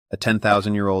A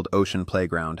 10,000-year-old ocean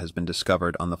playground has been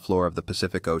discovered on the floor of the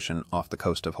Pacific Ocean off the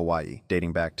coast of Hawaii,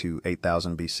 dating back to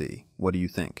 8000 BC. What do you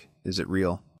think? Is it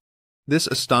real? This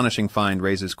astonishing find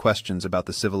raises questions about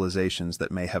the civilizations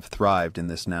that may have thrived in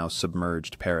this now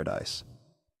submerged paradise.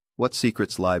 What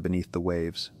secrets lie beneath the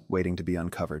waves, waiting to be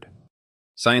uncovered?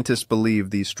 Scientists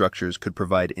believe these structures could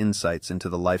provide insights into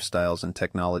the lifestyles and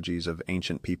technologies of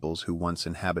ancient peoples who once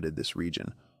inhabited this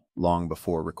region, long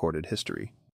before recorded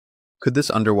history. Could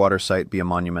this underwater site be a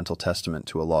monumental testament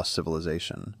to a lost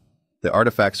civilization? The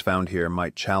artifacts found here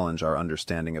might challenge our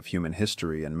understanding of human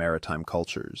history and maritime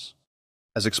cultures.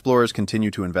 As explorers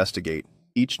continue to investigate,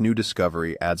 each new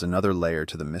discovery adds another layer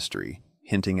to the mystery,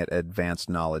 hinting at advanced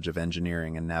knowledge of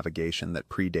engineering and navigation that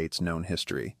predates known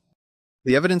history.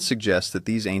 The evidence suggests that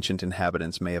these ancient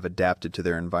inhabitants may have adapted to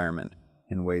their environment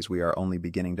in ways we are only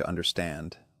beginning to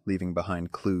understand, leaving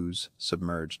behind clues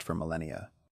submerged for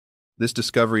millennia. This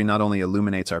discovery not only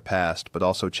illuminates our past, but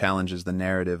also challenges the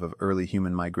narrative of early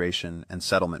human migration and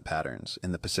settlement patterns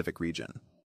in the Pacific region.